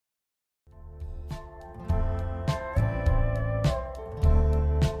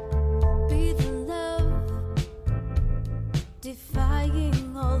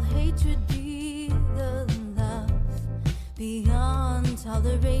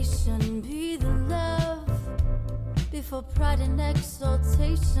Toleration, be the love. Before pride and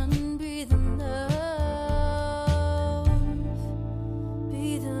exaltation, be the love.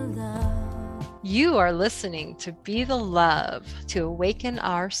 Be the love. You are listening to Be the Love to awaken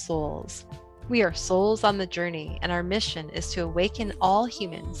our souls. We are souls on the journey, and our mission is to awaken all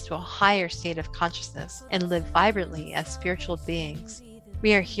humans to a higher state of consciousness and live vibrantly as spiritual beings.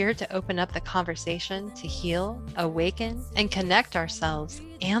 We are here to open up the conversation to heal, awaken, and connect ourselves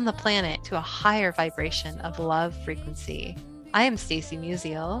and the planet to a higher vibration of love frequency. I am Stacey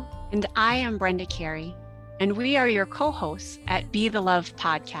Musial. And I am Brenda Carey. And we are your co-hosts at Be the Love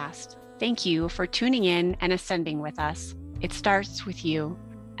podcast. Thank you for tuning in and ascending with us. It starts with you.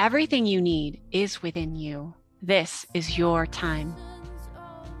 Everything you need is within you. This is your time.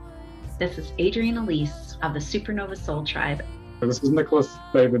 This is Adrienne Elise of the Supernova Soul Tribe. This is Nicholas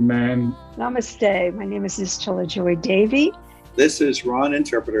David Mann. Namaste. My name is Nischala Joy Davy. This is Ron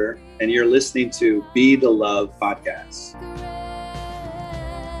Interpreter, and you're listening to Be the Love podcast.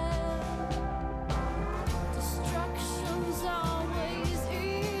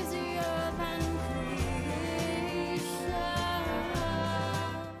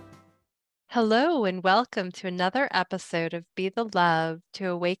 Hello, and welcome to another episode of Be the Love to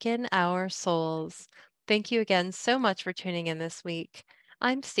awaken our souls. Thank you again so much for tuning in this week.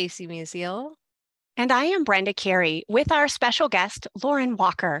 I'm Stacey Musial. And I am Brenda Carey with our special guest, Lauren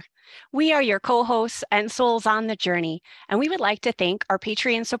Walker. We are your co-hosts and souls on the journey, and we would like to thank our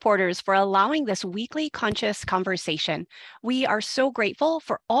Patreon supporters for allowing this weekly conscious conversation. We are so grateful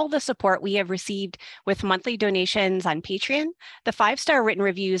for all the support we have received with monthly donations on Patreon, the 5-star written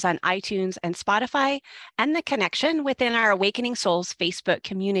reviews on iTunes and Spotify, and the connection within our Awakening Souls Facebook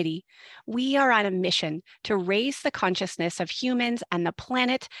community. We are on a mission to raise the consciousness of humans and the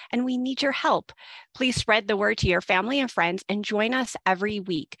planet, and we need your help. Please spread the word to your family and friends and join us every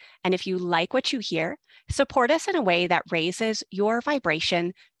week. And if you like what you hear, support us in a way that raises your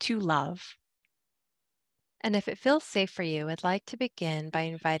vibration to love. And if it feels safe for you, I'd like to begin by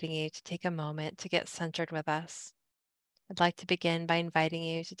inviting you to take a moment to get centered with us. I'd like to begin by inviting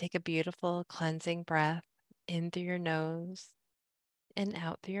you to take a beautiful cleansing breath in through your nose and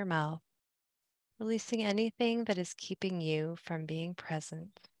out through your mouth, releasing anything that is keeping you from being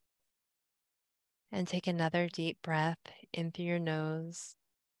present. And take another deep breath in through your nose,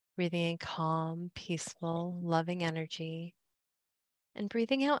 breathing in calm, peaceful, loving energy, and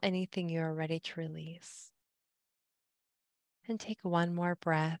breathing out anything you are ready to release. And take one more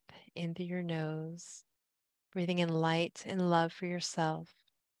breath in through your nose, breathing in light and love for yourself.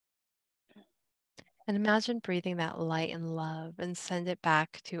 And imagine breathing that light and love and send it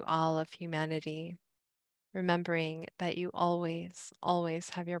back to all of humanity, remembering that you always, always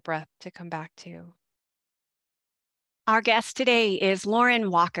have your breath to come back to. Our guest today is Lauren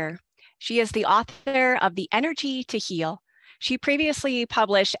Walker. She is the author of The Energy to Heal. She previously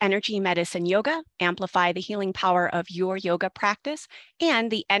published Energy Medicine Yoga, Amplify the Healing Power of Your Yoga Practice, and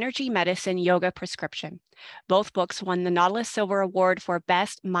The Energy Medicine Yoga Prescription. Both books won the Nautilus Silver Award for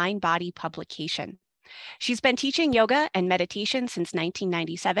Best Mind-Body Publication. She's been teaching yoga and meditation since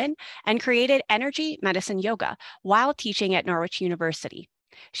 1997 and created Energy Medicine Yoga while teaching at Norwich University.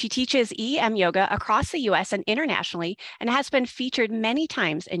 She teaches EM yoga across the US and internationally and has been featured many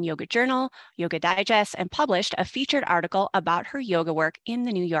times in Yoga Journal, Yoga Digest, and published a featured article about her yoga work in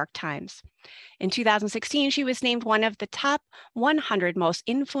the New York Times. In 2016, she was named one of the top 100 most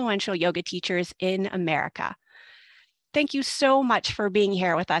influential yoga teachers in America. Thank you so much for being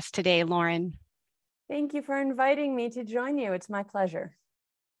here with us today, Lauren. Thank you for inviting me to join you. It's my pleasure.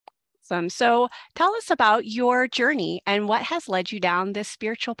 Awesome. So tell us about your journey and what has led you down this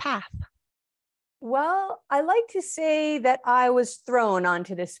spiritual path. Well, I like to say that I was thrown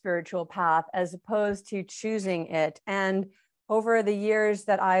onto this spiritual path as opposed to choosing it. And over the years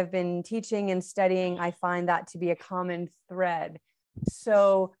that I've been teaching and studying, I find that to be a common thread.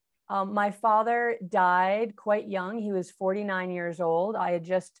 So my father died quite young. He was 49 years old. I had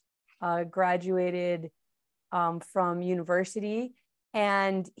just graduated from university.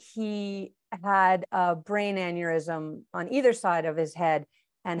 And he had a brain aneurysm on either side of his head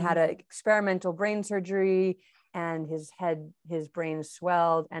and had an experimental brain surgery, and his brain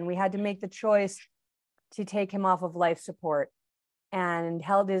swelled. And we had to make the choice to take him off of life support, and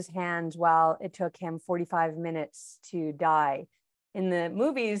held his hands while it took him 45 minutes to die. In the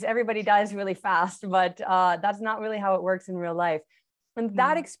movies, everybody dies really fast, but that's not really how it works in real life. And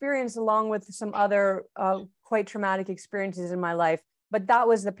that experience, along with some other quite traumatic experiences in my life, but that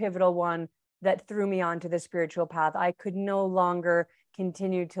was the pivotal one that threw me onto the spiritual path. I could no longer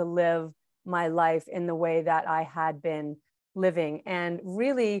continue to live my life in the way that I had been living. And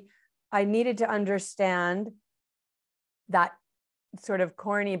really, I needed to understand that sort of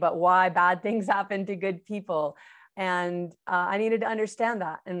corny, but why bad things happen to good people. And I needed to understand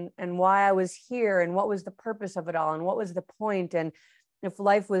that and why I was here and what was the purpose of it all and what was the point. And if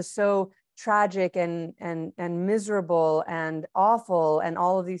life was so tragic and miserable and awful and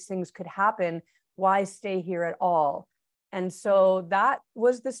all of these things could happen, why stay here at all? And so that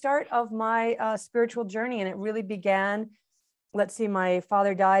was the start of my spiritual journey. And it really began, let's see, my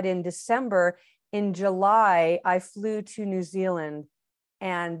father died in December. In July, I flew to New Zealand.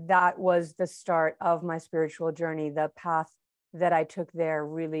 And that was the start of my spiritual journey. The path that I took there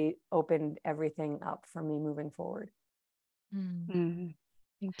really opened everything up for me moving forward. Thank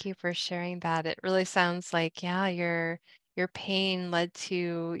you for sharing that. It really sounds like, yeah, your pain led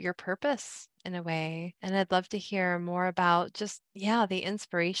to your purpose in a way. And I'd love to hear more about just, yeah, the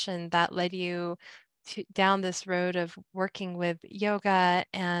inspiration that led you down this road of working with yoga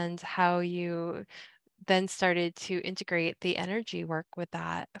and how you then started to integrate the energy work with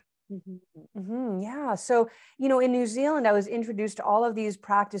that. Yeah. So, in New Zealand, I was introduced to all of these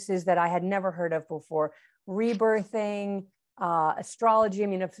practices that I had never heard of before. Rebirthing, astrology. I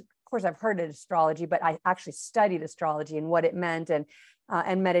mean, of course, I've heard of astrology, but I actually studied astrology and what it meant,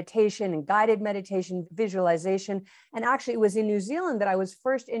 and meditation and guided meditation, visualization. And actually, it was in New Zealand that I was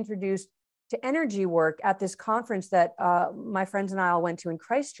first introduced to energy work at this conference that my friends and I all went to in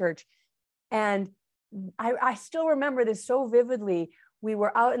Christchurch. And I still remember this so vividly. We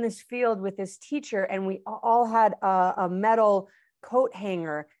were out in this field with this teacher, and we all had a metal coat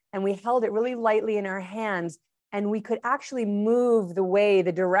hanger, and we held it really lightly in our hands, and we could actually move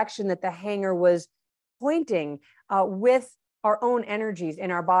the direction that the hanger was pointing with our own energies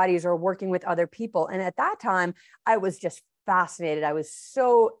in our bodies or working with other people. And at that time, I was just fascinated. I was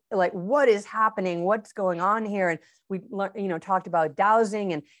so like, what is happening? What's going on here? And we talked about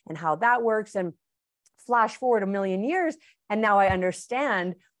dowsing and how that works. And flash forward a million years, and now I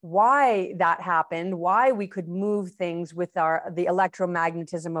understand why that happened, why we could move things with the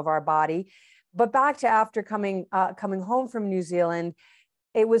electromagnetism of our body. But back to after coming home from New Zealand,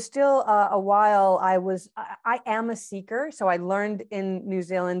 it was still a while. I am a seeker, so I learned in New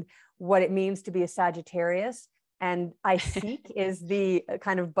Zealand what it means to be a Sagittarius, and I seek is the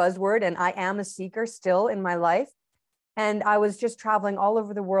kind of buzzword, and I am a seeker still in my life. And I was just traveling all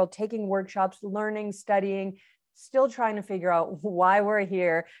over the world, taking workshops, learning, studying, still trying to figure out why we're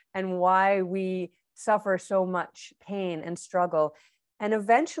here and why we suffer so much pain and struggle. And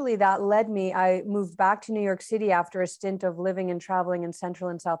eventually that led me, I moved back to New York City after a stint of living and traveling in Central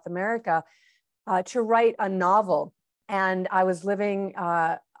and South America to write a novel. And I was living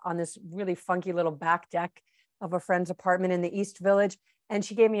on this really funky little back deck of a friend's apartment in the East Village. And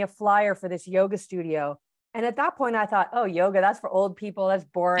she gave me a flyer for this yoga studio. And at that point I thought, oh, yoga, that's for old people. That's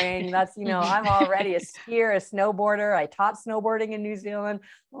boring. That's, I'm already a skier, a snowboarder. I taught snowboarding in New Zealand.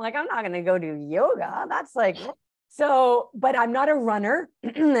 I'm like, I'm not going to go do yoga. That's like, so, but I'm not a runner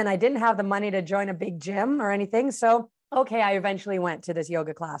and I didn't have the money to join a big gym or anything. So, okay, I eventually went to this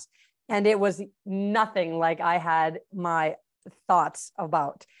yoga class and it was nothing like I had my thoughts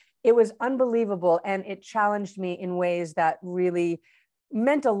about. It was unbelievable. And it challenged me in ways that really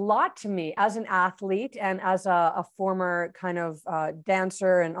meant a lot to me as an athlete and as a former kind of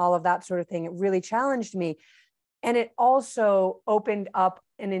dancer and all of that sort of thing. It really challenged me. And it also opened up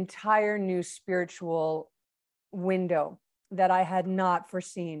an entire new spiritual window that I had not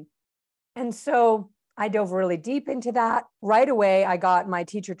foreseen. And so I dove really deep into that. Right away, I got my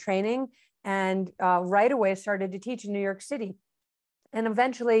teacher training and right away started to teach in New York City. And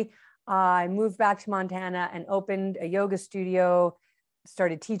eventually I moved back to Montana and opened a yoga studio,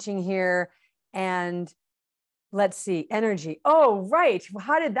 started teaching here. And let's see, energy. Oh, right.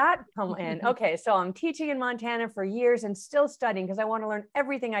 How did that come in? Okay. So I'm teaching in Montana for years and still studying because I want to learn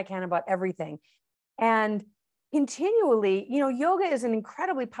everything I can about everything. And continually, yoga is an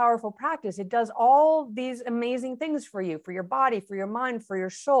incredibly powerful practice. It does all these amazing things for you, for your body, for your mind, for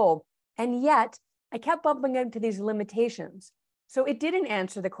your soul. And yet I kept bumping into these limitations. So it didn't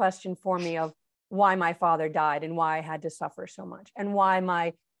answer the question for me of why my father died and why I had to suffer so much and why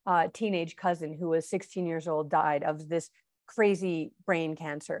my teenage cousin who was 16 years old died of this crazy brain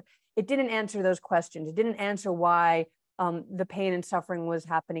cancer. It didn't answer those questions. It didn't answer why the pain and suffering was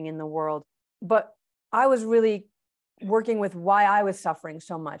happening in the world. But I was really working with why I was suffering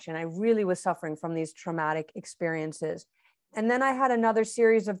so much. And I really was suffering from these traumatic experiences. And then I had another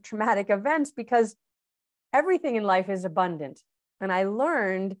series of traumatic events because everything in life is abundant. And I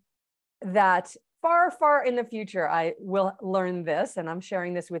learned that far, far in the future, I will learn this, and I'm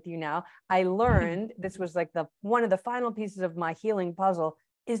sharing this with you now. I learned, this was like one of the final pieces of my healing puzzle,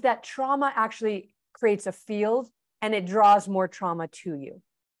 is that trauma actually creates a field and it draws more trauma to you.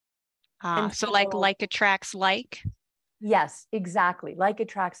 And so like attracts like? Yes, exactly. Like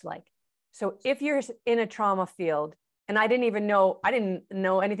attracts like. So if you're in a trauma field, and I didn't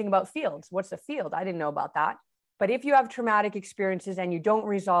know anything about fields. What's a field? I didn't know about that. But if you have traumatic experiences and you don't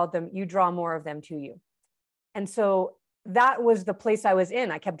resolve them, you draw more of them to you. And so that was the place I was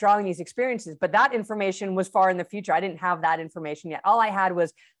in. I kept drawing these experiences, but that information was far in the future. I didn't have that information yet. All I had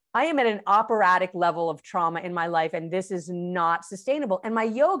was, I am at an operatic level of trauma in my life, and this is not sustainable. And my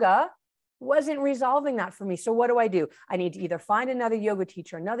yoga wasn't resolving that for me. So what do? I need to either find another yoga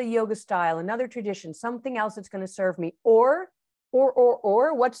teacher, another yoga style, another tradition, something else that's going to serve me, or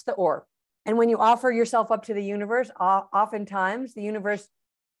what's the or? And when you offer yourself up to the universe, oftentimes the universe,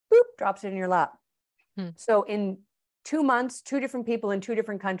 boop, drops it in your lap. So in 2 months, 2 different people in 2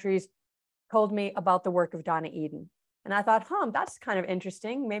 different countries told me about the work of Donna Eden. And I thought, that's kind of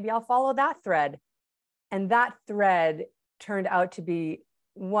interesting. Maybe I'll follow that thread. And that thread turned out to be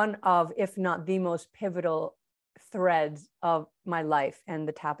one of, if not the most pivotal threads of my life and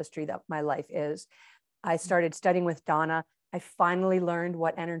the tapestry that my life is. I started studying with Donna. I finally learned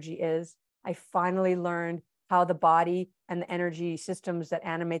what energy is. I finally learned how the body and the energy systems that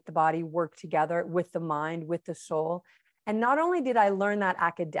animate the body work together with the mind, with the soul. And not only did I learn that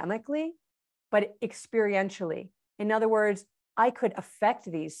academically, but experientially. In other words, I could affect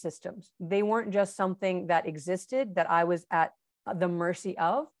these systems. They weren't just something that existed that I was at the mercy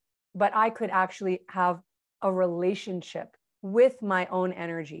of, but I could actually have a relationship with my own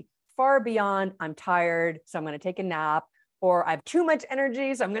energy, far beyond I'm tired, so I'm going to take a nap, or I have too much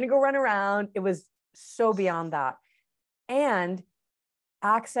energy, so I'm going to go run around. It was so beyond that. And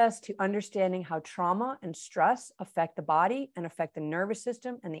access to understanding how trauma and stress affect the body and affect the nervous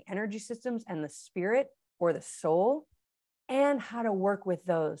system and the energy systems and the spirit or the soul, and how to work with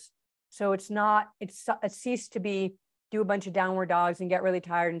those. So it ceased to be do a bunch of downward dogs and get really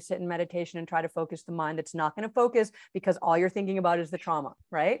tired and sit in meditation and try to focus the mind. That's not going to focus because all you're thinking about is the trauma,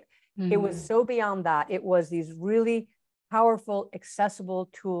 right? Mm-hmm. It was so beyond that. It was these really powerful, accessible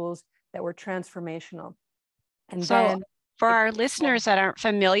tools that were transformational. And so then, for our listeners that aren't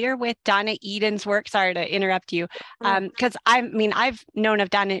familiar with Donna Eden's work, sorry to interrupt you, because I've known of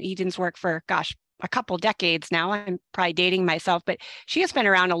Donna Eden's work for, a couple decades now. I'm probably dating myself, but she has been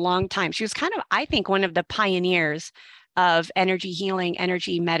around a long time. She was kind of, I think, one of the pioneers of energy healing,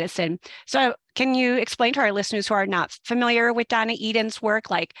 energy medicine. So can you explain to our listeners who are not familiar with Donna Eden's work,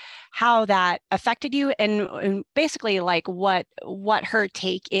 like how that affected you and basically like what her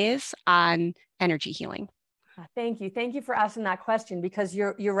take is on energy healing? Thank you. Thank you for asking that question, because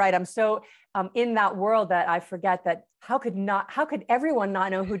you're right. I'm so in that world that I forget that how could everyone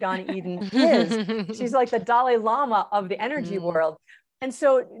not know who Donna Eden is? She's like the Dalai Lama of the energy world. And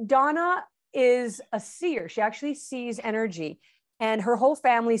so Donna is a seer. She actually sees energy, and her whole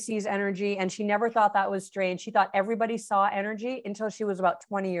family sees energy. And she never thought that was strange. She thought everybody saw energy until she was about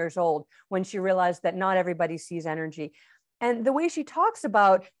 20 years old, when she realized that not everybody sees energy. And the way she talks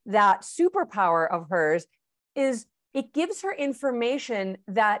about that superpower of hers is it gives her information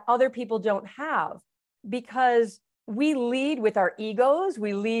that other people don't have, because we lead with our egos,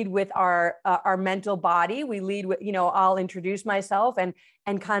 we lead with our mental body, we lead with, I'll introduce myself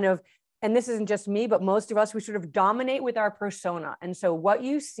and this isn't just me, but most of us, we sort of dominate with our persona. And so what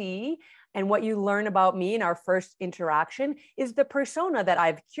you see and what you learn about me in our first interaction is the persona that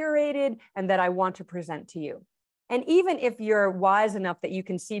I've curated and that I want to present to you. And even if you're wise enough that you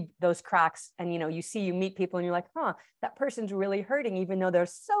can see those cracks and, you meet people and you're like, that person's really hurting, even though they're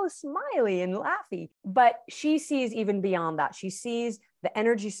so smiley and laughy. But she sees even beyond that. She sees the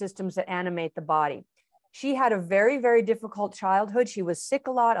energy systems that animate the body. She had a very, very difficult childhood. She was sick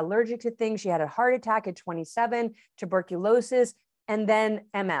a lot, allergic to things. She had a heart attack at 27, tuberculosis, and then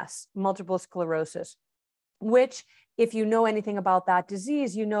MS, multiple sclerosis, which, if you know anything about that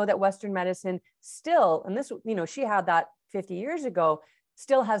disease, you know that Western medicine still, and this, she had that 50 years ago,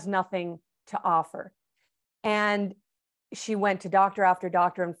 still has nothing to offer. And she went to doctor after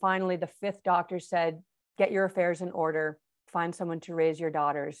doctor. And finally, the 5th doctor said, get your affairs in order, find someone to raise your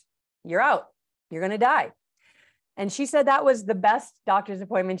daughters. You're out. You're going to die. And she said that was the best doctor's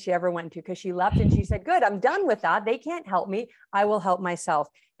appointment she ever went to, because she left and she said, good, I'm done with that. They can't help me. I will help myself.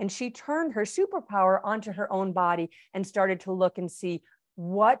 And she turned her superpower onto her own body and started to look and see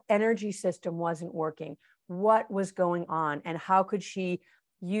what energy system wasn't working, what was going on, and how could she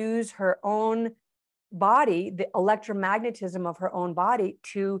use her own body, the electromagnetism of her own body,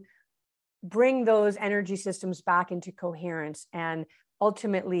 to bring those energy systems back into coherence and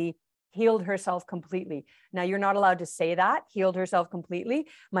ultimately healed herself completely. Now, you're not allowed to say that, healed herself completely.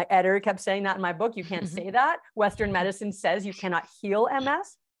 My editor kept saying that in my book. You can't say that. Western medicine says you cannot heal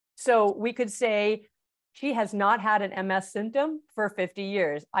MS. So we could say she has not had an MS symptom for 50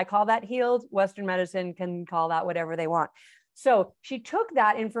 years. I call that healed. Western medicine can call that whatever they want. So she took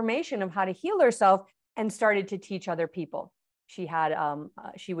that information of how to heal herself and started to teach other people. She had,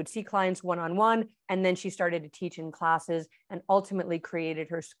 she would see clients one-on-one, and then she started to teach in classes and ultimately created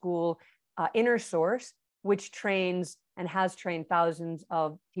her school, Inner Source, which trains and has trained thousands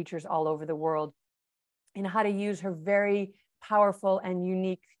of teachers all over the world in how to use her very powerful and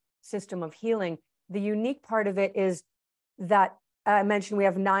unique system of healing. The unique part of it is that I mentioned we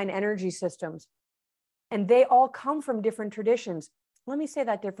have 9 energy systems, and they all come from different traditions. Let me say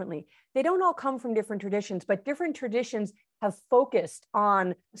that differently. They don't all come from different traditions, but different traditions have focused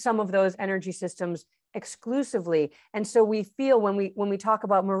on some of those energy systems exclusively. And so we feel when we talk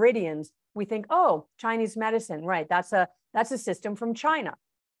about meridians, we think, oh, Chinese medicine, right? That's a system from China.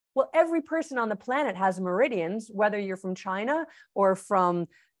 Well, every person on the planet has meridians, whether you're from China or from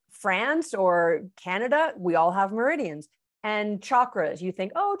France or Canada, we all have meridians. And chakras, you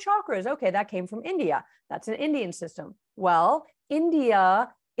think, oh, chakras, okay, that came from India. That's an Indian system. Well, India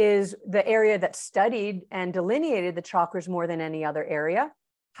is the area that studied and delineated the chakras more than any other area.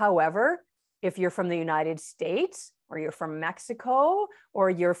 However, if you're from the United States, or you're from Mexico, or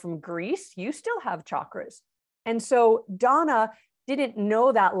you're from Greece, you still have chakras. And so Donna didn't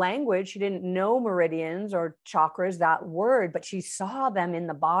know that language. She didn't know meridians or chakras, that word, but she saw them in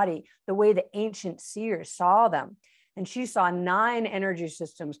the body, the way the ancient seers saw them. And she saw 9 energy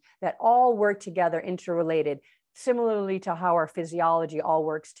systems that all work together, interrelated, similarly to how our physiology all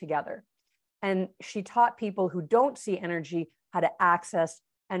works together. And she taught people who don't see energy how to access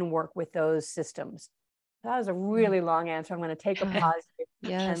and work with those systems. That was a really long answer. I'm going to take a pause.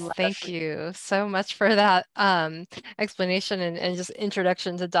 Yes, thank you so much for that explanation and just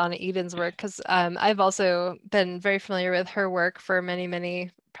introduction to Donna Eden's work, because I've also been very familiar with her work for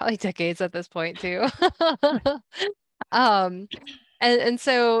many, probably decades at this point too. And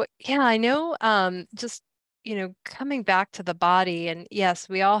so, yeah, I know, just, coming back to the body, and yes,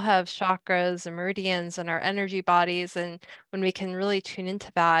 we all have chakras and meridians in our energy bodies. And when we can really tune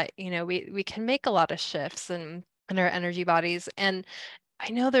into that, we can make a lot of shifts in our energy bodies. And I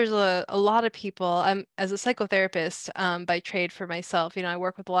know there's a lot of people, I'm as a psychotherapist by trade for myself, I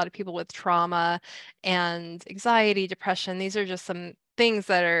work with a lot of people with trauma and anxiety, depression. These are just some things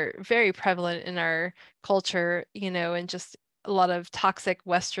that are very prevalent in our culture, and just a lot of toxic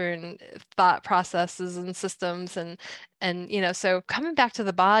Western thought processes and systems. And so coming back to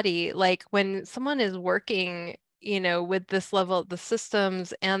the body, like when someone is working, with this level, the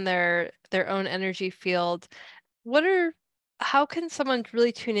systems and their own energy field, how can someone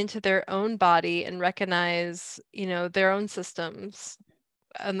really tune into their own body and recognize, their own systems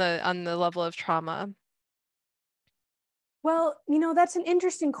on the level of trauma? Well, that's an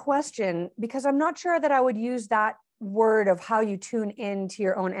interesting question, because I'm not sure that I would use that word of how you tune into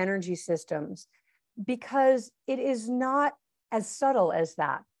your own energy systems, because it is not as subtle as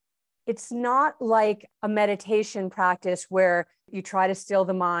that. It's not like a meditation practice where you try to still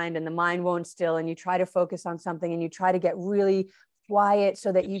the mind and the mind won't still, and you try to focus on something and you try to get really quiet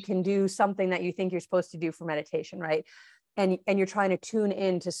so that you can do something that you think you're supposed to do for meditation, right? And you're trying to tune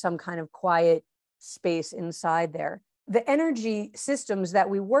into some kind of quiet space inside there. The energy systems that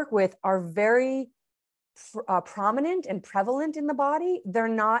we work with are very prominent and prevalent in the body. They're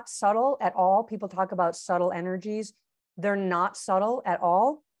not subtle at all. People talk about subtle energies. They're not subtle at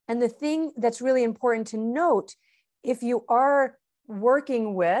all. And the thing that's really important to note, if you are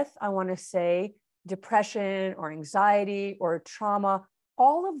working with, I want to say, depression or anxiety or trauma,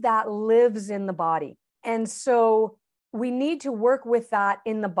 all of that lives in the body. And so we need to work with that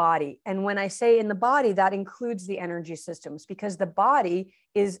in the body. And when I say in the body, that includes the energy systems, because the body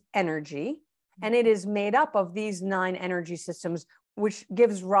is energy, and it is made up of these 9 energy systems, which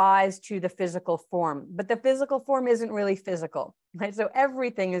gives rise to the physical form. But the physical form isn't really physical, right? So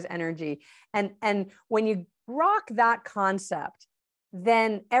everything is energy. And when you rock that concept,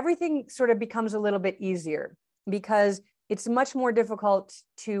 then everything sort of becomes a little bit easier, because it's much more difficult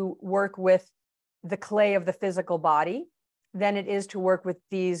to work with the clay of the physical body than it is to work with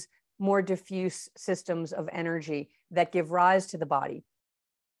these more diffuse systems of energy that give rise to the body.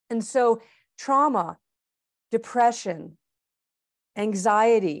 And so trauma, depression,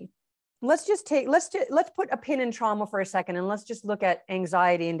 anxiety. Let's put a pin in trauma for a second, and let's just look at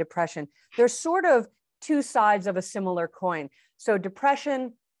anxiety and depression. They're sort of 2 sides of a similar coin. So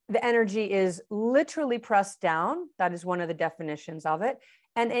depression, the energy is literally pressed down. That is one of the definitions of it.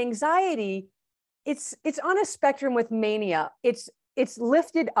 And anxiety, it's on a spectrum with mania. It's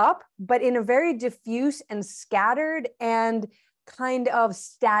lifted up, but in a very diffuse and scattered and kind of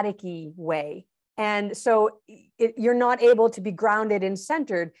staticky way. And so you're not able to be grounded and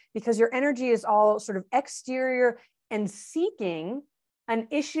centered because your energy is all sort of exterior and seeking an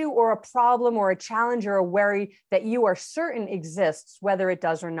issue or a problem or a challenge or a worry that you are certain exists, whether it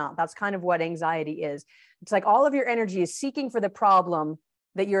does or not. That's kind of what anxiety is. It's like all of your energy is seeking for the problem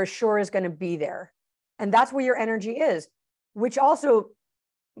that you're sure is going to be there. And that's where your energy is, which also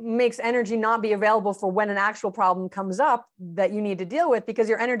makes energy not be available for when an actual problem comes up that you need to deal with, because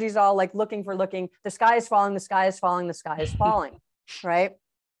your energy is all like looking, the sky is falling, the sky is falling, the sky is falling, right?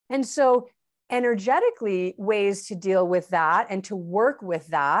 And so energetically, ways to deal with that and to work with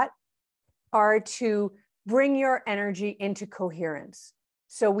that are to bring your energy into coherence.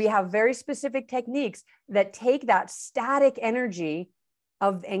 So we have very specific techniques that take that static energy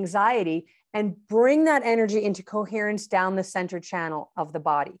of anxiety and bring that energy into coherence down the center channel of the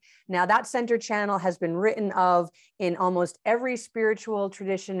body. Now, that center channel has been written of in almost every spiritual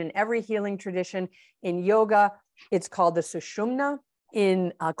tradition and every healing tradition. In yoga, it's called the Sushumna.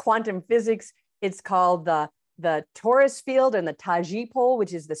 In quantum physics, it's called the torus field and the Taji pole,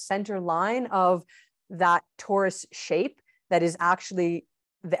 which is the center line of that torus shape that is actually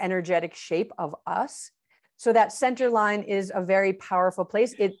the energetic shape of us. So that center line is a very powerful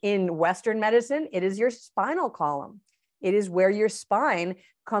place. In Western medicine, it is your spinal column. It is where your spine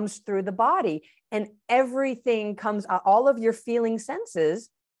comes through the body, and everything comes, all of your feeling senses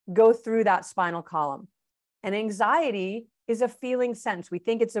go through that spinal column. And anxiety is a feeling sense. We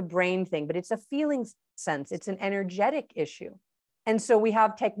think it's a brain thing, but it's a feeling sense. It's an energetic issue. And so we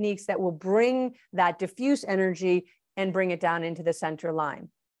have techniques that will bring that diffuse energy and bring it down into the center line.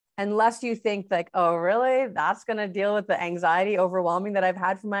 Unless you think like, oh, really? That's going to deal with the anxiety overwhelming that I've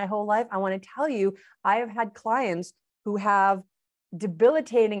had for my whole life. I want to tell you, I have had clients who have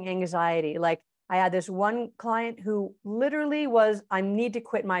debilitating anxiety. Like I had this one client who literally was, I need to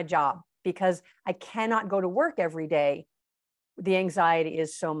quit my job because I cannot go to work every day. The anxiety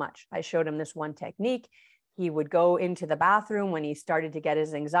is so much. I showed him this one technique. He would go into the bathroom when he started to get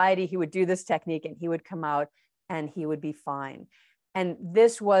his anxiety. He would do this technique and he would come out and he would be fine. And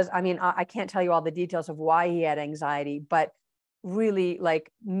this was, I mean, I can't tell you all the details of why he had anxiety, but really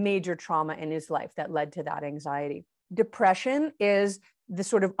like major trauma in his life that led to that anxiety. Depression is the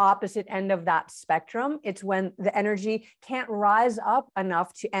sort of opposite end of that spectrum. It's when the energy can't rise up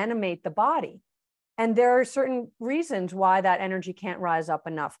enough to animate the body. And there are certain reasons why that energy can't rise up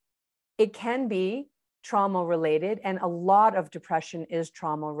enough. It can be trauma related, and a lot of depression is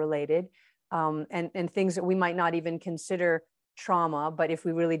trauma related, and things that we might not even consider trauma, but if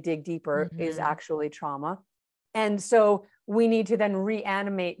we really dig deeper, is actually trauma. And so we need to then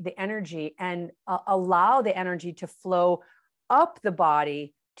reanimate the energy and allow the energy to flow up the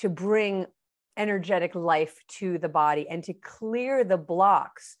body to bring energetic life to the body and to clear the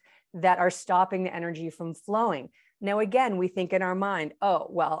blocks that are stopping the energy from flowing. Now, again, we think in our mind, oh,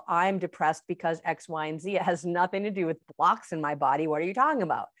 well, I'm depressed because X, Y, and Z. It has nothing to do with blocks in my body. What are you talking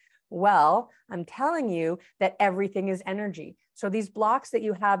about? Well, I'm telling you that everything is energy. So these blocks that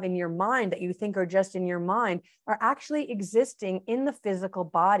you have in your mind that you think are just in your mind are actually existing in the physical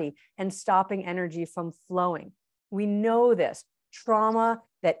body and stopping energy from flowing. We know this. Trauma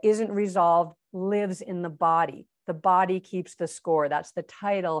that isn't resolved lives in the body. The body keeps the score. That's the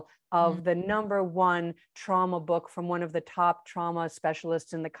title of the #1 trauma book from one of the top trauma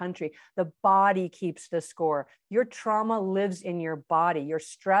specialists in the country. The body keeps the score. Your trauma lives in your body. Your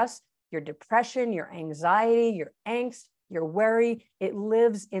stress, your depression, your anxiety, your angst, your worry, it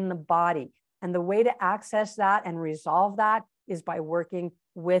lives in the body. And the way to access that and resolve that is by working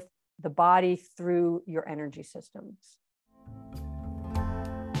with the body through your energy systems.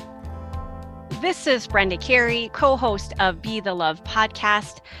 This is Brenda Carey, co-host of Be the Love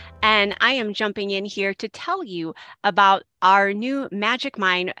podcast, and I am jumping in here to tell you about our new Magic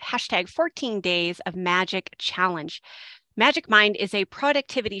Mind #14 Days of Magic Challenge. Magic Mind is a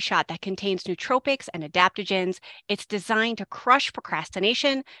productivity shot that contains nootropics and adaptogens. It's designed to crush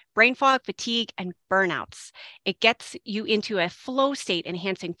procrastination, brain fog, fatigue, and burnouts. It gets you into a flow state,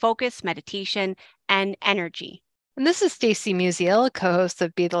 enhancing focus, meditation, and energy. And this is Stacey Musiel, co-host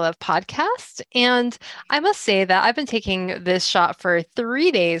of Be the Love podcast. And I must say that I've been taking this shot for 3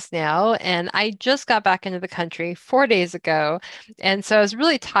 days now, and I just got back into the country 4 days ago. And so I was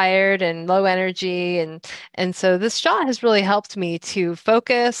really tired and low energy. And so this shot has really helped me to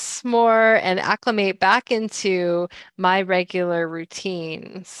focus more and acclimate back into my regular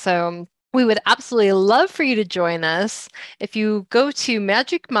routine. So we would absolutely love for you to join us. If you go to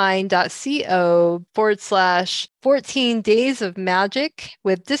magicmind.co/14 days of magic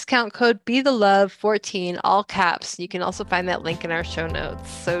with discount code BeTheLove14, all caps. You can also find that link in our show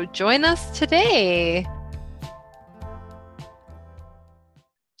notes. So join us today.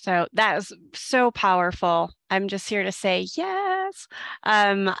 So that is so powerful. I'm just here to say yes.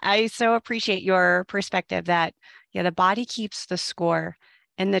 I so appreciate your perspective that the body keeps the score.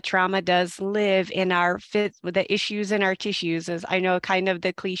 And the trauma does live in with the issues in our tissues, as I know, kind of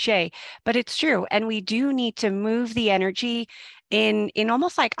the cliche, but it's true. And we do need to move the energy in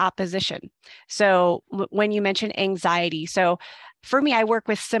almost like opposition. So when you mention anxiety, so for me, I work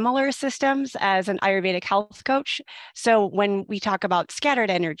with similar systems as an Ayurvedic health coach. So when we talk about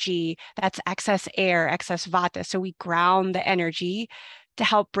scattered energy, that's excess air, excess vata. So we ground the energy to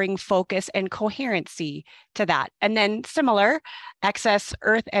help bring focus and coherency to that. And then similar, excess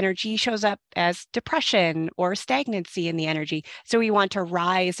earth energy shows up as depression or stagnancy in the energy. So we want to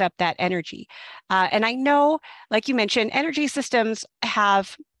rise up that energy. And I know, like you mentioned, energy systems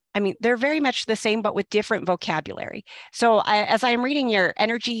they're very much the same, but with different vocabulary. So as I'm reading your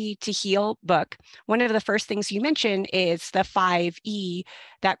Energy to Heal book, one of the first things you mention is the 5E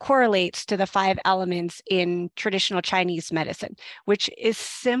that correlates to the 5 elements in traditional Chinese medicine, which is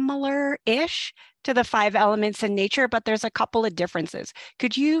similar-ish to the 5 elements in nature, but there's a couple of differences.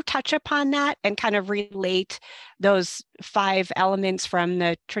 Could you touch upon that and kind of relate those 5 elements from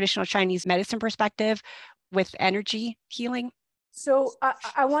the traditional Chinese medicine perspective with energy healing? So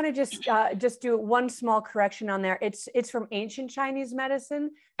I want to just do one small correction on there. It's from ancient Chinese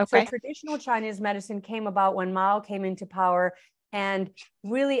medicine. Okay. So traditional Chinese medicine came about when Mao came into power and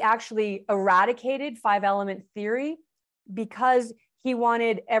really actually eradicated 5-element theory because he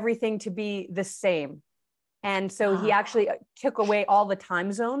wanted everything to be the same. And so he actually took away all the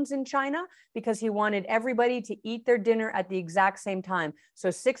time zones in China because he wanted everybody to eat their dinner at the exact same time. So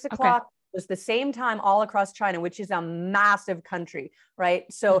 6 o'clock was the same time all across China, which is a massive country,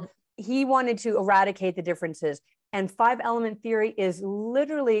 right? So he wanted to eradicate the differences. And 5-element theory is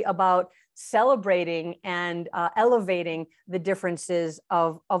literally about celebrating and elevating the differences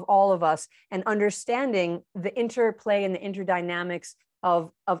of all of us and understanding the interplay and the interdynamics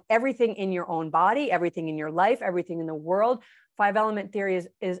of everything in your own body, everything in your life, everything in the world. 5-element theory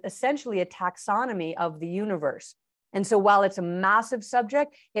is essentially a taxonomy of the universe. And so while it's a massive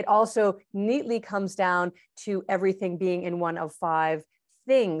subject, it also neatly comes down to everything being in one of 5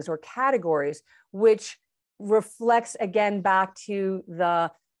 things or categories, which reflects again back to the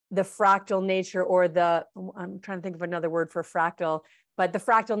fractal nature or I'm trying to think of another word for fractal, but the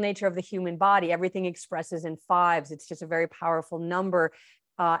fractal nature of the human body. Everything expresses in 5s. It's just a very powerful number.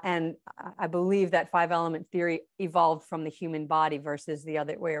 And I believe that 5-element theory evolved from the human body versus the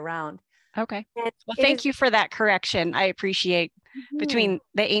other way around. Okay. Well, thank you for that correction. I appreciate between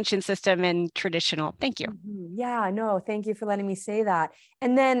the ancient system and traditional. Thank you. Yeah, no, thank you for letting me say that.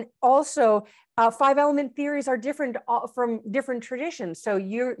 And then also 5-element theories are different from different traditions. So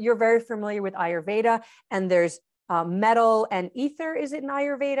you're very familiar with Ayurveda, and there's metal and ether. Is it in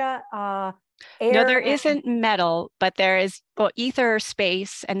Ayurveda? Air no, there isn't metal, but there is ether,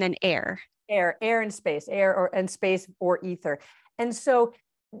 space, and then air. Air and space, and space or ether. And so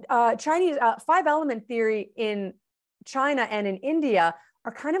Chinese 5-element theory in China and in India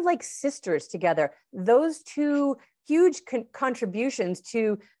are kind of like sisters together. Those two huge contributions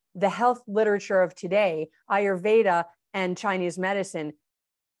to the health literature of today, Ayurveda and Chinese medicine,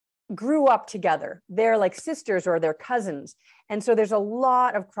 grew up together. They're like sisters or they're cousins. And so there's a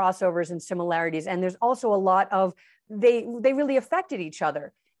lot of crossovers and similarities. And there's also a lot of, they really affected each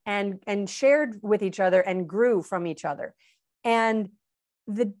other and shared with each other and grew from each other. And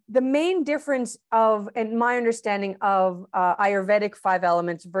the main difference and my understanding of Ayurvedic 5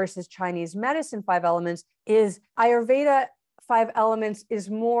 elements versus Chinese medicine 5 elements is Ayurveda 5 elements is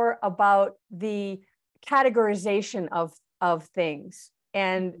more about the categorization of things.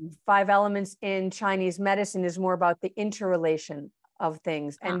 And 5 elements in Chinese medicine is more about the interrelation of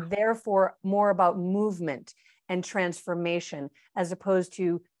things and therefore more about movement and transformation as opposed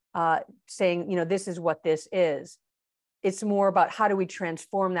to saying, this is what this is. It's more about how do we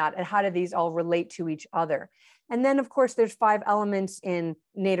transform that and how do these all relate to each other. And then, of course, there's 5 elements in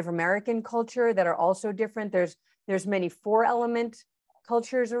Native American culture that are also different. There's There's many 4-element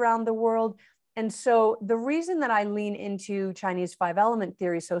cultures around the world. And so the reason that I lean into Chinese 5-element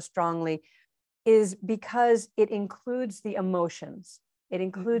theory so strongly is because it includes the emotions. It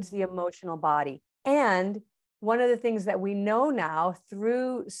includes the emotional body. And one of the things that we know now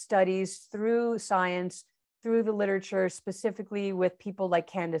through studies, through science, through the literature, specifically with people like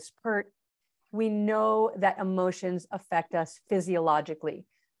Candace Pert, we know that emotions affect us physiologically.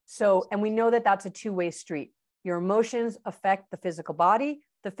 So, and we know that that's a two-way street. Your emotions affect the physical body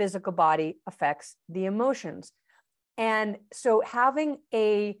affects the emotions. And so having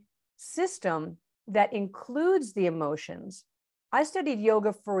a system that includes the emotions, I studied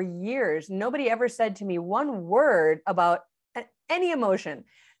yoga for years. Nobody ever said to me one word about any emotion.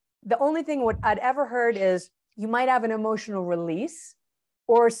 The only thing what I'd ever heard is you might have an emotional release,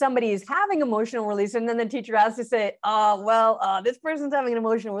 or somebody is having emotional release. And then the teacher has to say, this person's having an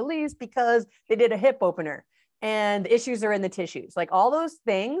emotional release because they did a hip opener and the issues are in the tissues, like all those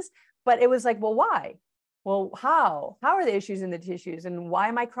things. But it was like, well, why? Well, how are the issues in the tissues? And why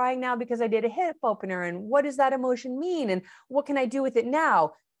am I crying now? Because I did a hip opener. And what does that emotion mean? And what can I do with it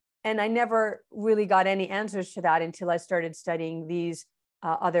now? And I never really got any answers to that until I started studying these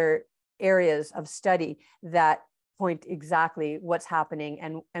other areas of study that point exactly what's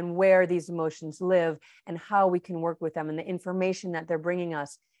happening and where these emotions live and how we can work with them and the information that they're bringing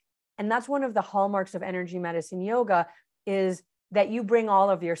us. And that's one of the hallmarks of energy medicine yoga, is that you bring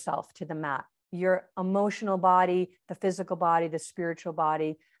all of yourself to the mat, your emotional body, the physical body, the spiritual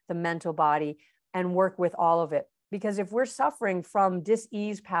body, the mental body, and work with all of it. Because if we're suffering from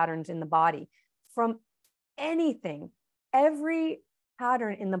dis-ease patterns in the body, from anything, every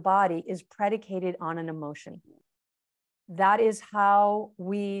pattern in the body is predicated on an emotion. That is how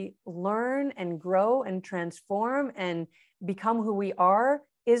we learn and grow and transform and become who we are,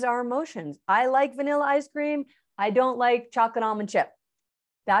 is our emotions. I like vanilla ice cream. I don't like chocolate almond chip.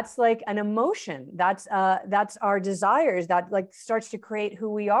 That's like an emotion. That's our desires. That like starts to create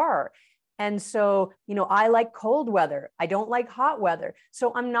who we are. And so, I like cold weather. I don't like hot weather.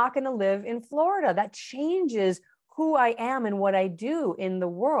 So I'm not going to live in Florida. That changes who I am and what I do in the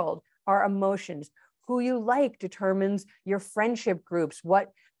world. Our emotions. Who you like determines your friendship groups,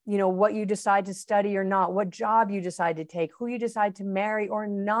 what you decide to study or not, what job you decide to take, who you decide to marry or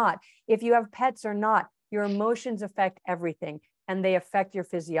not, if you have pets or not. Your emotions affect everything, and they affect your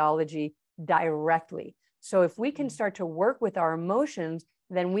physiology directly. So if we can start to work with our emotions,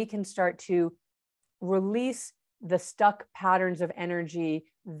 then we can start to release the stuck patterns of energy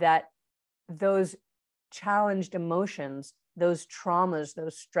that those challenged emotions, those traumas,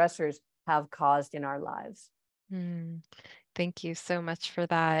 those stressors have caused in our lives. Thank you so much for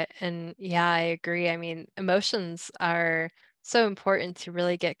that. And yeah, I agree. I mean, emotions are so important to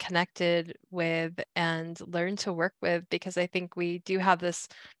really get connected with and learn to work with, because I think we do have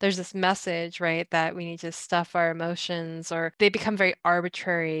there's this message, right, that we need to stuff our emotions, or they become very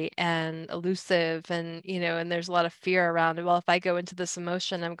arbitrary and elusive, and and there's a lot of fear around it. Well, if I go into this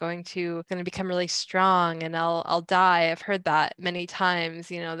emotion, I'm going to become really strong and I'll die. I've heard that many times.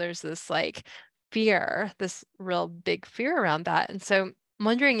 There's this like fear, this real big fear around that. And so I'm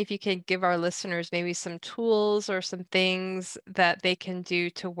wondering if you could give our listeners maybe some tools or some things that they can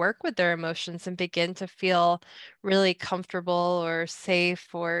do to work with their emotions and begin to feel really comfortable or safe,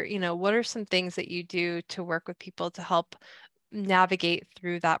 or, what are some things that you do to work with people to help navigate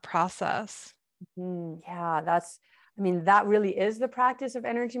through that process? Yeah, that really is the practice of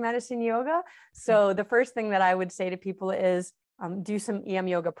energy medicine yoga. So the first thing that I would say to people is do some EM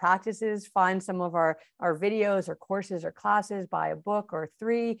yoga practices, find some of our videos or courses or classes, buy a book or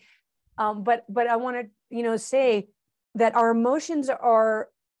 3. But I want to, say that our emotions are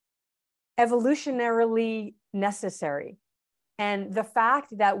evolutionarily necessary. And the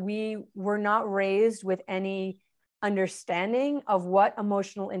fact that we were not raised with any understanding of what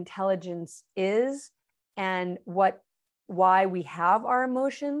emotional intelligence is and why we have our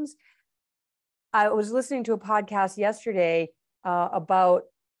emotions. I was listening to a podcast yesterday about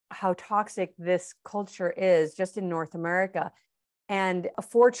how toxic this culture is just in North America, and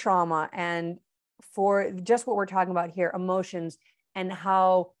for trauma and for just what we're talking about here, emotions, and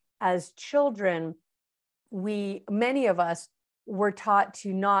how as children, many of us were taught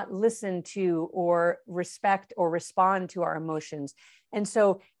to not listen to or respect or respond to our emotions. And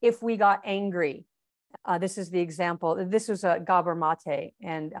so if we got angry, this is the example. This was Gabor Mate,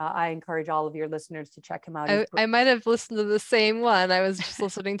 and I encourage all of your listeners to check him out. I might have listened to the same one. I was just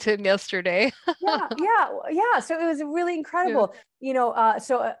listening to him yesterday. Yeah. So it was really incredible. Yeah.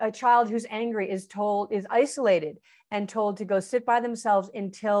 So a child who's angry is isolated and told to go sit by themselves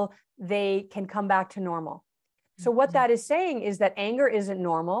until they can come back to normal. So what that is saying is that anger isn't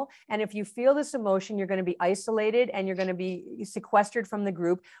normal. And if you feel this emotion, you're going to be isolated and you're going to be sequestered from the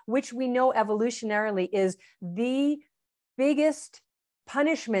group, which we know evolutionarily is the biggest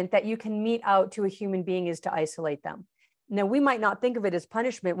punishment that you can mete out to a human being, is to isolate them. Now, we might not think of it as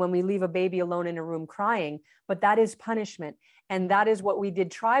punishment when we leave a baby alone in a room crying, but that is punishment. And that is what we did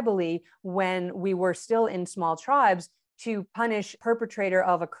tribally when we were still in small tribes. To punish perpetrator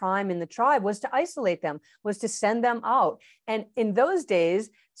of a crime in the tribe was to isolate them, was to send them out. And in those days,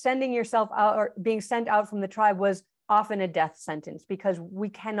 sending yourself out or being sent out from the tribe was often a death sentence, because we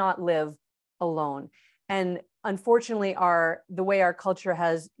cannot live alone. And unfortunately, the way our culture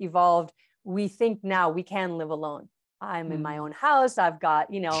has evolved, we think now we can live alone. I'm in my own house. I've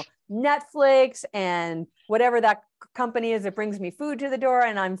got, Netflix and whatever that company is that brings me food to the door,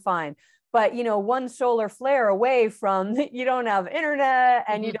 and I'm fine. But, one solar flare away from, you don't have internet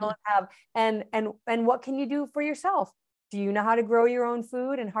and you don't have, and what can you do for yourself? Do you know how to grow your own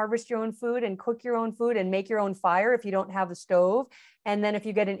food and harvest your own food and cook your own food and make your own fire if you don't have a stove? And then if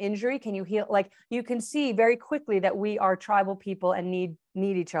you get an injury, can you heal? Like, you can see very quickly that we are tribal people and need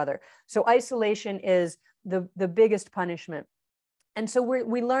each other. So isolation is the biggest punishment. And so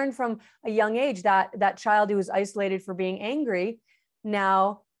we learn from a young age that child who was isolated for being angry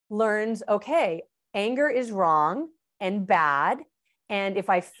now learns, okay, anger is wrong and bad. And if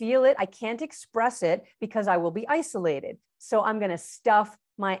I feel it, I can't express it because I will be isolated. So I'm going to stuff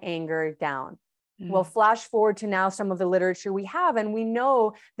my anger down. Well, flash forward to now some of the literature we have, and we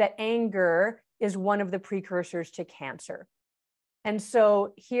know that anger is one of the precursors to cancer. And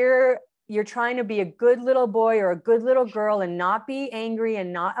so here you're trying to be a good little boy or a good little girl and not be angry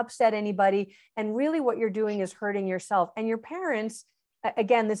and not upset anybody. And really what you're doing is hurting yourself. And your parents,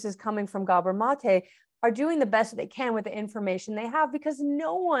 again, this is coming from Gabor Mate, are doing the best that they can with the information they have, because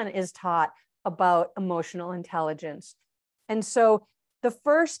no one is taught about emotional intelligence. And so the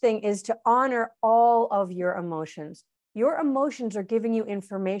first thing is to honor all of your emotions. Your emotions are giving you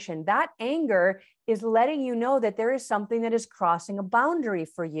information. That anger is letting you know that there is something that is crossing a boundary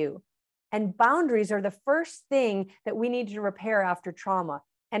for you. And boundaries are the first thing that we need to repair after trauma.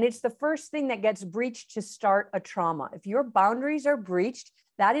 And it's the first thing that gets breached to start a trauma. If your boundaries are breached,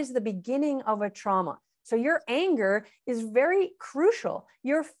 that is the beginning of a trauma. So your anger is very crucial.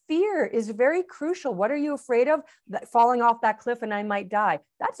 Your fear is very crucial. What are you afraid of? Falling off that cliff and I might die.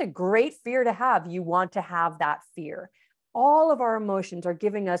 That's a great fear to have. You want to have that fear. All of our emotions are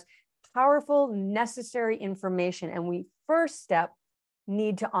giving us powerful, necessary information. And we first step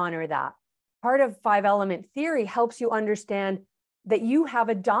need to honor that. Part of 5-element theory helps you understand that you have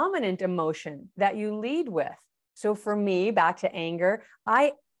a dominant emotion that you lead with. So for me, back to anger,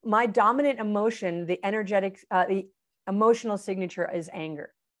 my dominant emotion, the emotional signature is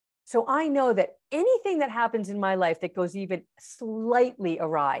anger. So I know that anything that happens in my life that goes even slightly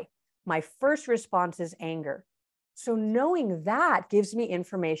awry, my first response is anger. So knowing that gives me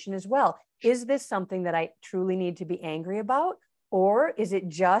information as well. Is this something that I truly need to be angry about? Or is it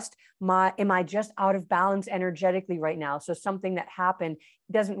just am I just out of balance energetically right now? So something that happened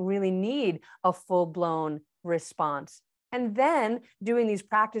doesn't really need a full-blown response. And then doing these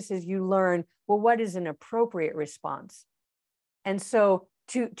practices, you learn, well, what is an appropriate response? And so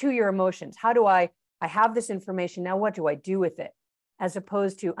to your emotions, how do I have this information, now what do I do with it? As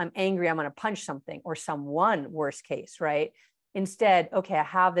opposed to, I'm angry, I'm going to punch something or someone, worst case, right? Instead, okay, I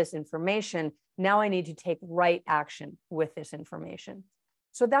have this information. Now I need to take right action with this information.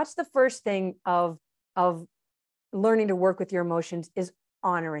 So that's the first thing of learning to work with your emotions, is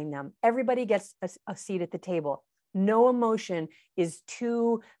honoring them. Everybody gets a seat at the table. No emotion is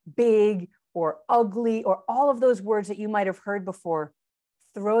too big or ugly or all of those words that you might have heard before.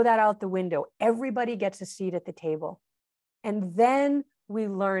 Throw that out the window. Everybody gets a seat at the table. And then we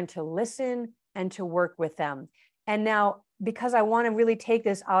learn to listen and to work with them. And now, because I want to really take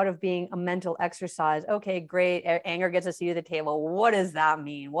this out of being a mental exercise, okay, great, anger gets a seat at the table. What does that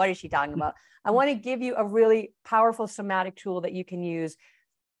mean? What is she talking about? I want to give you a really powerful somatic tool that you can use.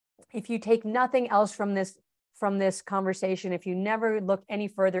 If you take nothing else from this conversation, if you never look any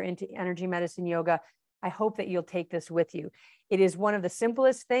further into energy medicine yoga, I hope that you'll take this with you. It is one of the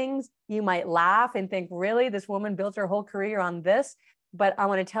simplest things. You might laugh and think, really, this woman built her whole career on this? But I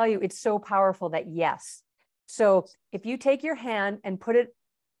want to tell you, it's so powerful that yes. So if you take your hand and put it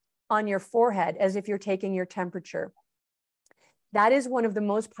on your forehead as if you're taking your temperature, that is one of the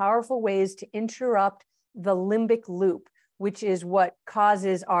most powerful ways to interrupt the limbic loop, which is what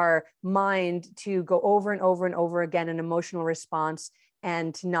causes our mind to go over and over and over again, an emotional response,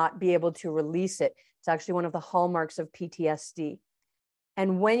 and to not be able to release it. It's actually one of the hallmarks of PTSD.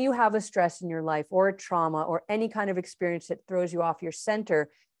 And when you have a stress in your life or a trauma or any kind of experience that throws you off your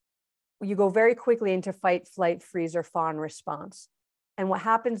center, you go very quickly into fight, flight, freeze, or fawn response. And what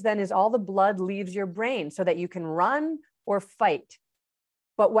happens then is all the blood leaves your brain so that you can run or fight.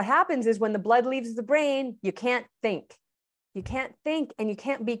 But what happens is when the blood leaves the brain, you can't think. You can't think and you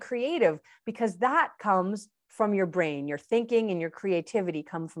can't be creative, because that comes from your brain. Your thinking and your creativity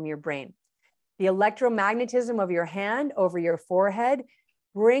come from your brain. The electromagnetism of your hand over your forehead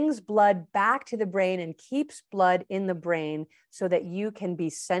brings blood back to the brain and keeps blood in the brain so that you can be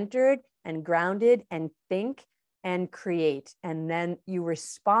centered and grounded and think and create. And then you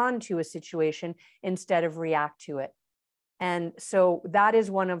respond to a situation instead of react to it. And so that is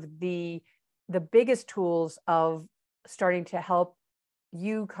one of the biggest tools of starting to help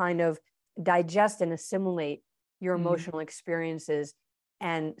you kind of digest and assimilate your emotional experiences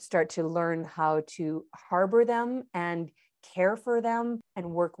and start to learn how to harbor them and care for them and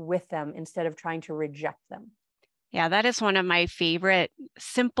work with them instead of trying to reject them. Yeah, that is one of my favorite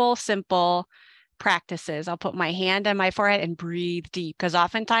simple practices. I'll put my hand on my forehead and breathe deep, because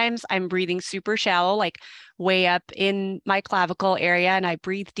oftentimes I'm breathing super shallow, like way up in my clavicle area, and I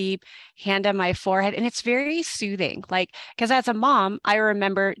breathe deep, hand on my forehead, and it's very soothing. Like, because as a mom, I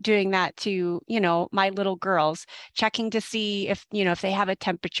remember doing that to, my little girls, checking to see if, if they have a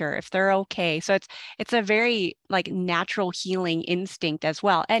temperature, if they're okay. So it's a very like natural healing instinct as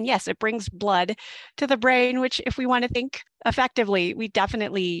well. And yes, it brings blood to the brain, which if we want to think effectively, we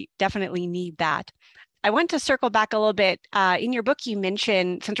definitely need that. I want to circle back a little bit. In your book, you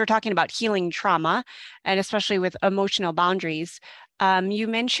mentioned, since we're talking about healing trauma, and especially with emotional boundaries, you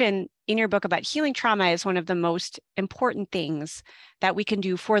mentioned in your book about healing trauma as one of the most important things that we can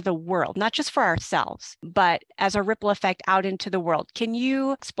do for the world, not just for ourselves, but as a ripple effect out into the world. Can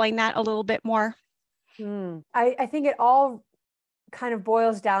you explain that a little bit more? I think it all kind of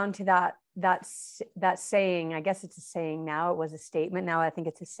boils down to that saying. I guess it's a saying now. It was a statement. Now I think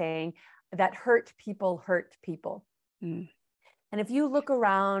it's a saying, that hurt people hurt people. And if you look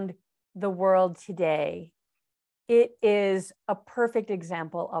around the world today, it is a perfect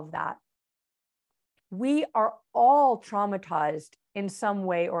example of that. We are all traumatized in some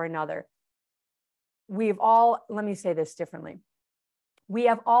way or another. Let me say this differently. We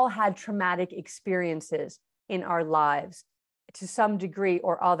have all had traumatic experiences in our lives to some degree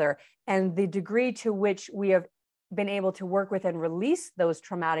or other. And the degree to which we have been able to work with and release those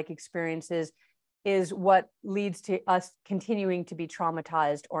traumatic experiences is what leads to us continuing to be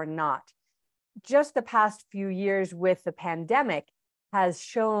traumatized or not. Just the past few years with the pandemic has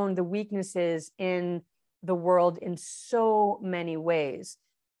shown the weaknesses in the world in so many ways,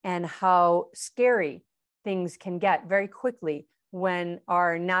 and how scary things can get very quickly when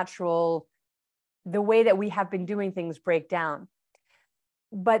the way that we have been doing things break down.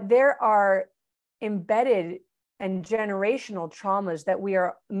 But there are embedded and generational traumas that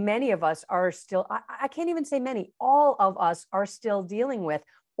many of us are still, I can't even say many, all of us are still dealing with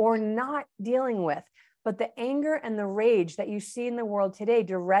or not dealing with. But the anger and the rage that you see in the world today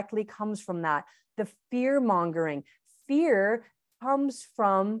directly comes from that. The fear mongering. Fear comes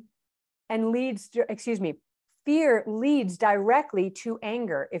from and fear leads directly to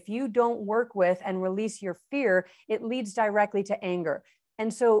anger. If you don't work with and release your fear, it leads directly to anger.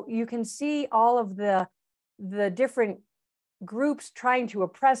 And so you can see all of the different groups trying to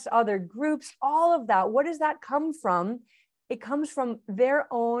oppress other groups, all of that. What does that come from? It comes from their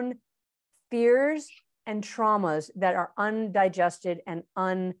own fears and traumas that are undigested and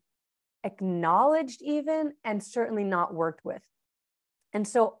unacknowledged even, and certainly not worked with. And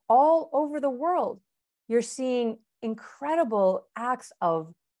so all over the world, you're seeing incredible acts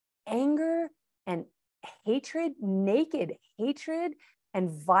of anger and hatred, naked hatred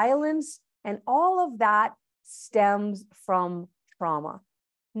and violence, and all of that stems from trauma.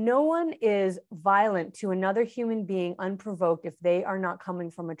 No one is violent to another human being unprovoked if they are not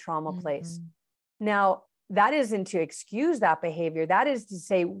coming from a trauma place. Now, that isn't to excuse that behavior. That is to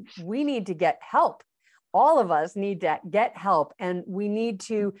say, we need to get help. All of us need to get help, and we need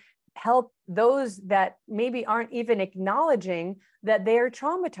to help those that maybe aren't even acknowledging that they are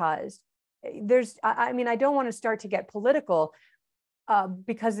traumatized. I don't want to start to get political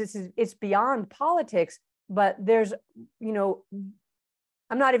because it's beyond politics, but I'm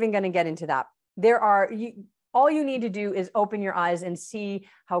not even going to get into that. All you need to do is open your eyes and see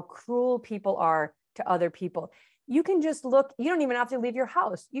how cruel people are to other people. You can just look, you don't even have to leave your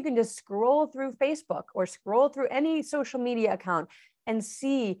house. You can just scroll through Facebook or scroll through any social media account and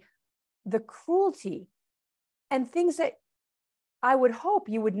see the cruelty and things that I would hope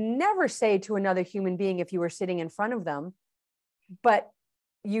you would never say to another human being if you were sitting in front of them. But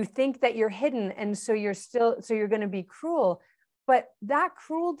you think that you're hidden. And so you're going to be cruel. But that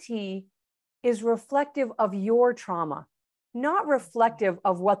cruelty is reflective of your trauma, not reflective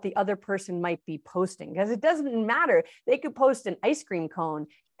of what the other person might be posting, because it doesn't matter. They could post an ice cream cone.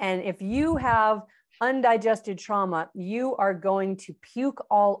 And if you have undigested trauma, you are going to puke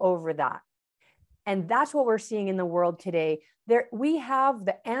all over that. And that's what we're seeing in the world today. We have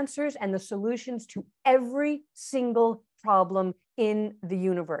the answers and the solutions to every single problem in the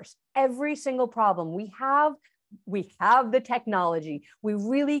universe. Every single problem. We have the technology. We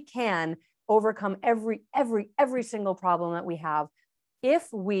really can overcome every single problem that we have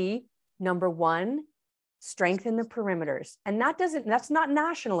if we, number one, strengthen the perimeters. And that's not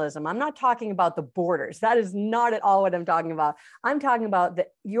nationalism. I'm not talking about the borders. That is not at all what I'm talking about. I'm talking about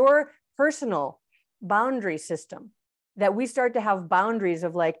your personal boundary system, that we start to have boundaries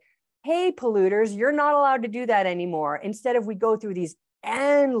of like, hey, polluters, you're not allowed to do that anymore. Instead of we go through these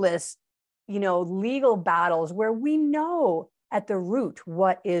endless, legal battles where we know at the root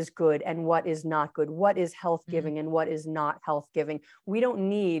what is good and what is not good, what is health giving and what is not health giving. We don't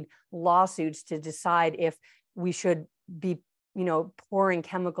need lawsuits to decide if we should be, pouring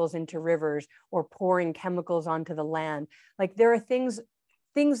chemicals into rivers or pouring chemicals onto the land. Like there are things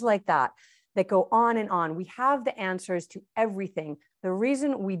like that go on and on. We have the answers to everything. The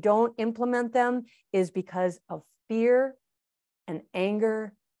reason we don't implement them is because of fear and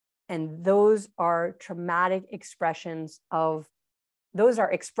anger. And those are traumatic expressions of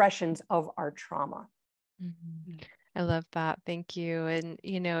our trauma. Mm-hmm. I love that. Thank you. And,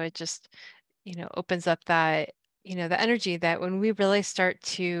 it just, opens up that, the energy that when we really start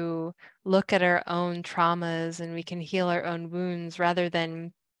to look at our own traumas and we can heal our own wounds rather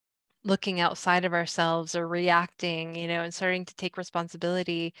than looking outside of ourselves or reacting, and starting to take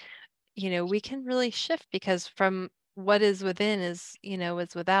responsibility, we can really shift, because from what is within is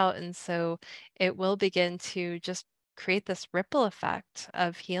without. And so it will begin to just create this ripple effect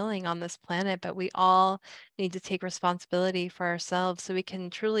of healing on this planet. But we all need to take responsibility for ourselves so we can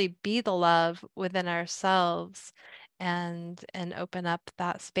truly be the love within ourselves and open up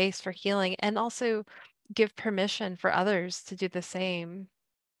that space for healing, and also give permission for others to do the same.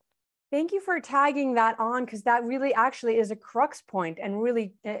 Thank you for tagging that on, because that really actually is a crux point, and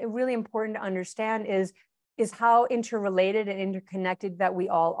really important to understand is how interrelated and interconnected that we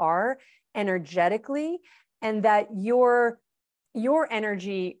all are energetically, and that your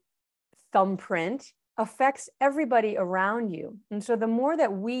energy thumbprint affects everybody around you. And so the more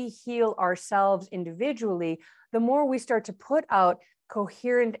that we heal ourselves individually, the more we start to put out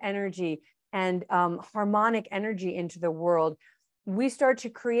coherent energy and harmonic energy into the world, we start to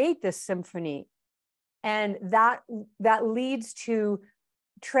create this symphony, and that leads to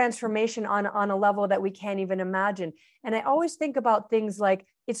transformation on a level that we can't even imagine. And I always think about things like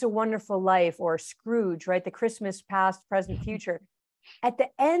It's a Wonderful Life or Scrooge, right? The Christmas past, present, future. At the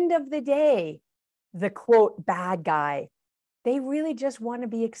end of the day, the quote bad guy, they really just want to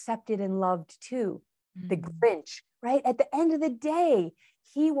be accepted and loved too. Mm-hmm. The Grinch, right? At the end of the day,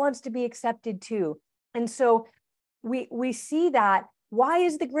 he wants to be accepted too. And so we see that. Why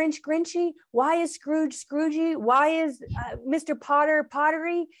is the Grinch Grinchy? Why is Scrooge Scroogey? Why is Mr. Potter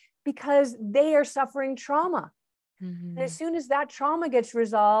Pottery? Because they are suffering trauma. Mm-hmm. And as soon as that trauma gets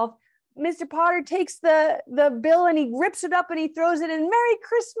resolved, Mr. Potter takes the bill and he rips it up and he throws it in. Merry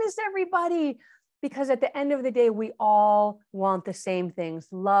Christmas, everybody. Because at the end of the day, we all want the same things: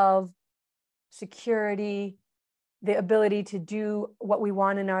 love, security, the ability to do what we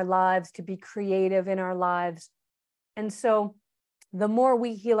want in our lives, to be creative in our lives. And so the more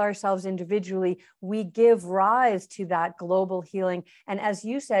we heal ourselves individually, we give rise to that global healing. And as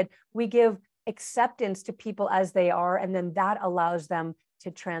you said, we give acceptance to people as they are, and then that allows them to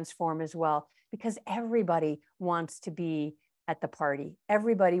transform as well. Because everybody wants to be at the party.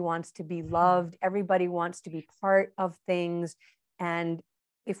 Everybody wants to be loved. Everybody wants to be part of things. And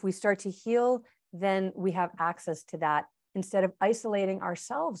if we start to heal, then we have access to that instead of isolating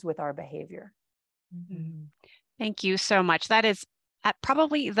ourselves with our behavior. Mm-hmm. Thank you so much. That is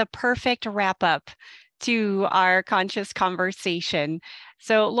probably the perfect wrap up to our conscious conversation.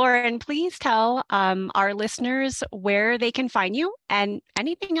 So Lauren, please tell our listeners where they can find you and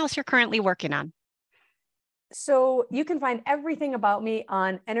anything else you're currently working on. So you can find everything about me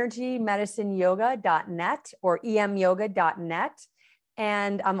on energymedicineyoga.net or emyoga.net.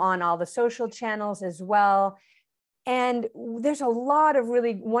 And I'm on all the social channels as well. And there's a lot of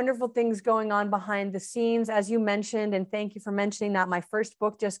really wonderful things going on behind the scenes, as you mentioned, and thank you for mentioning that. My third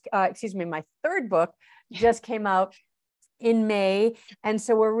book just came out in May. And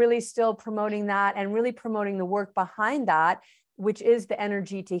so we're really still promoting that and really promoting the work behind that. which is the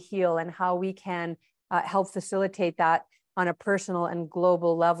energy to heal, and how we can help facilitate that on a personal and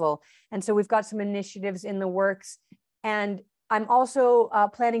global level. And so we've got some initiatives in the works. And I'm also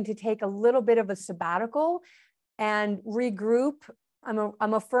planning to take a little bit of a sabbatical and regroup.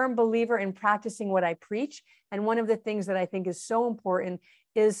 I'm a firm believer in practicing what I preach. And one of the things that I think is so important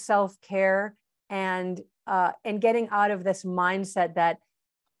is self-care and getting out of this mindset that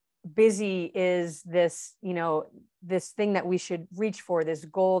busy is this, this thing that we should reach for, this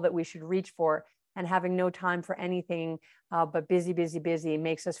goal that we should reach for, and having no time for anything but busy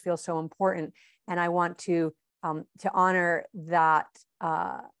makes us feel so important. And I want to honor that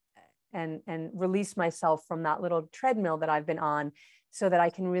and release myself from that little treadmill that I've been on, so that I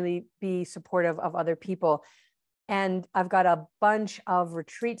can really be supportive of other people. And I've got a bunch of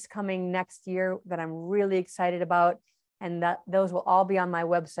retreats coming next year that I'm really excited about. And those will all be on my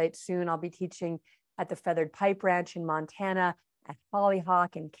website soon. I'll be teaching at the Feathered Pipe Ranch in Montana, at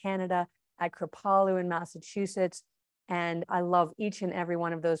Hollyhock in Canada, at Kripalu in Massachusetts. And I love each and every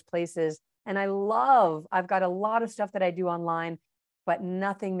one of those places. And I've got a lot of stuff that I do online, but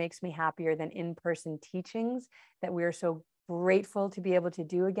nothing makes me happier than in-person teachings that we are so grateful to be able to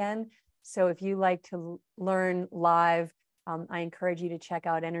do again. So if you like to learn live, I encourage you to check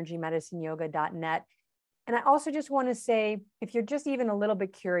out energymedicineyoga.net. And I also just want to say, if you're just even a little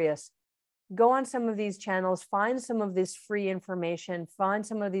bit curious, go on some of these channels, find some of this free information, find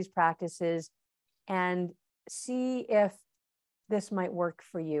some of these practices, and see if this might work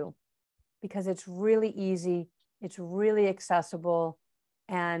for you, because it's really easy, it's really accessible,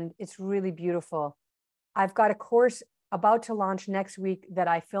 and it's really beautiful. I've got a course about to launch next week that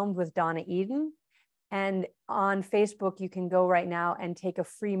I filmed with Donna Eden. And on Facebook, you can go right now and take a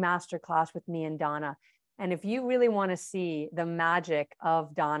free masterclass with me and Donna. And if you really want to see the magic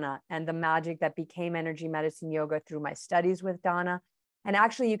of Donna and the magic that became energy medicine yoga through my studies with Donna, and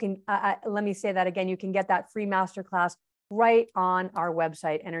actually you can, let me say that again, you can get that free masterclass right on our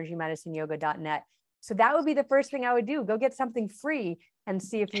website, energymedicineyoga.net. So that would be the first thing I would do. Go get something free and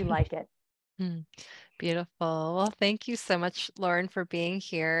see if you like it. Beautiful. Well, thank you so much, Lauren, for being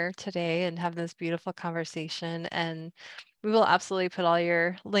here today and having this beautiful conversation. And we will absolutely put all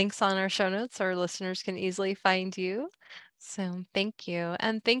your links on our show notes so our listeners can easily find you. So thank you.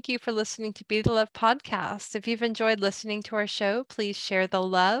 And thank you for listening to Be the Love podcast. If you've enjoyed listening to our show, please share the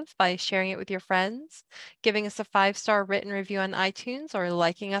love by sharing it with your friends, giving us a 5-star written review on iTunes, or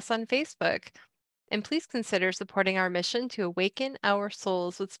liking us on Facebook. And please consider supporting our mission to awaken our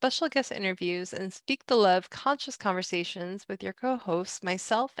souls with special guest interviews and speak the love conscious conversations with your co-hosts,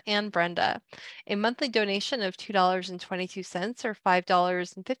 myself and Brenda. A monthly donation of $2.22 or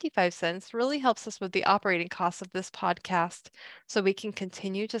 $5.55 really helps us with the operating costs of this podcast, so we can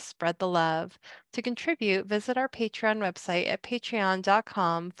continue to spread the love. To contribute, visit our Patreon website at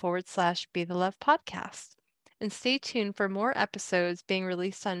patreon.com/BeTheLovePodcast. And stay tuned for more episodes being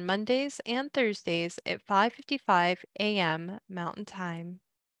released on Mondays and Thursdays at 5:55 a.m. Mountain Time.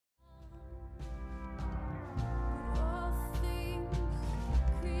 All things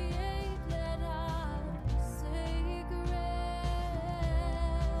created are sacred.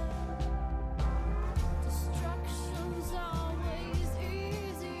 Destruction's always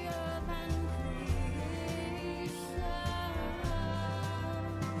easier than creation.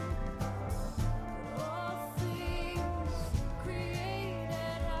 All things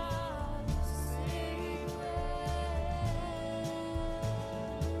created are sacred.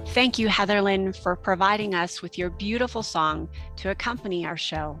 Thank you, Heatherlyn, for providing us with your beautiful song to accompany our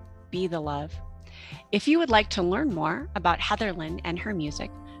show, Be the Love. If you would like to learn more about Heatherlyn and her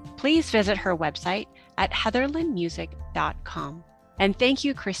music, please visit her website at heatherlynmusic.com. And thank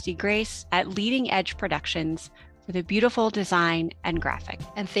you, Christy Grace at Leading Edge Productions, for the beautiful design and graphic.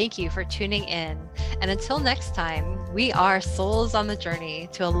 And thank you for tuning in. And until next time, we are souls on the journey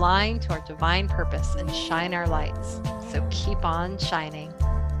to align to our divine purpose and shine our lights. So keep on shining.